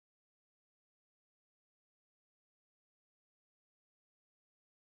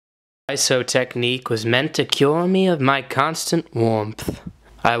ISO technique was meant to cure me of my constant warmth.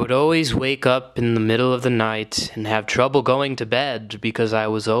 I would always wake up in the middle of the night and have trouble going to bed because I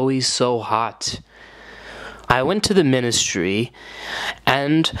was always so hot. I went to the ministry,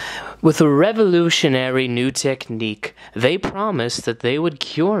 and with a revolutionary new technique, they promised that they would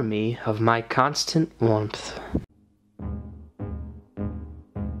cure me of my constant warmth.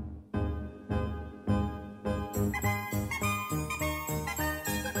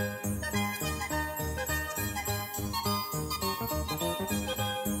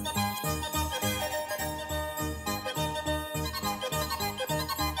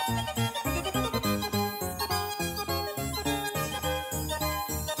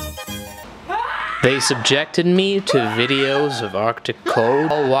 They subjected me to videos of Arctic cold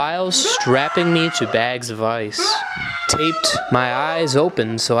while strapping me to bags of ice. Taped my eyes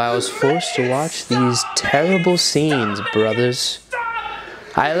open so I was forced to watch these terrible scenes, brothers.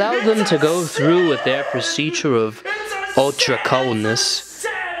 I allowed them to go through with their procedure of ultra coldness,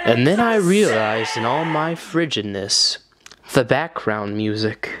 and then I realized in all my frigidness, the background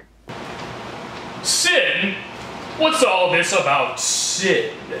music. Sin? What's all this about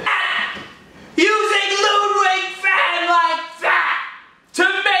sin? Using Ludwig fan like that to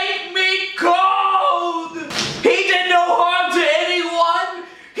make me cold! He did no harm to anyone!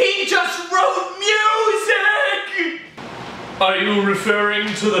 He just wrote music! Are you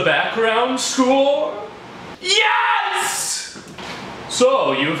referring to the background score? Yes!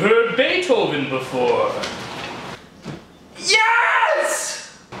 So, you've heard Beethoven before?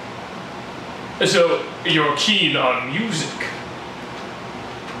 Yes! So, you're keen on music?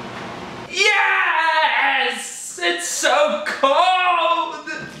 Yes! It's so cold!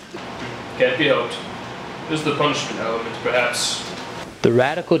 Can't be helped. There's the punishment element, perhaps. The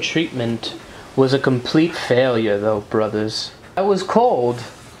radical treatment was a complete failure, though, brothers. I was cold,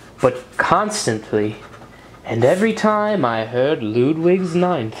 but constantly. And every time I heard Ludwig's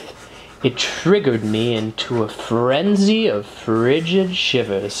Ninth, it triggered me into a frenzy of frigid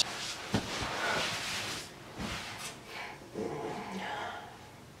shivers.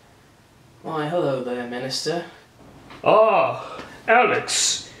 Why, hello there, Minister. Ah,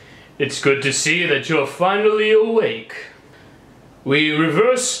 Alex. It's good to see that you're finally awake. We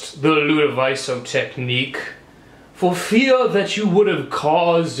reversed the Ludovico technique for fear that you would have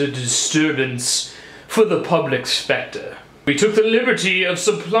caused a disturbance for the public spectre. We took the liberty of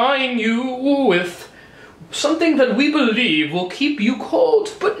supplying you with something that we believe will keep you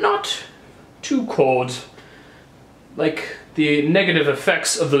cold, but not too cold. Like the negative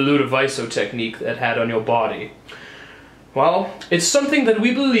effects of the Ludovico technique that had on your body. Well, it's something that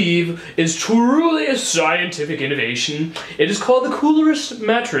we believe is truly a scientific innovation. It is called the Cooler Rest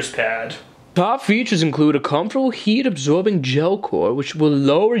Mattress Pad. Top features include a comfortable heat-absorbing gel core which will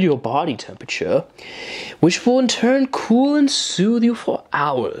lower your body temperature, which will in turn cool and soothe you for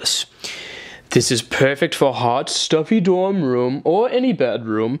hours. This is perfect for a hot, stuffy dorm room or any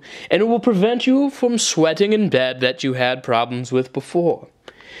bedroom, and it will prevent you from sweating in bed that you had problems with before.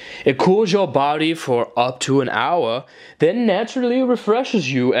 It cools your body for up to an hour, then naturally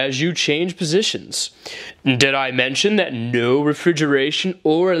refreshes you as you change positions. Did I mention that no refrigeration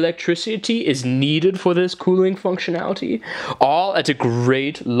or electricity is needed for this cooling functionality? All at a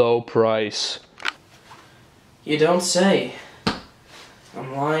great low price. You don't say.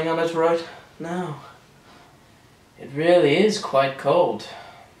 I'm lying on it right now. It really is quite cold,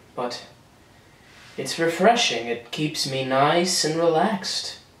 but it's refreshing. It keeps me nice and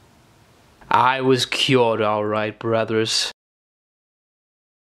relaxed. I was cured all right, brothers.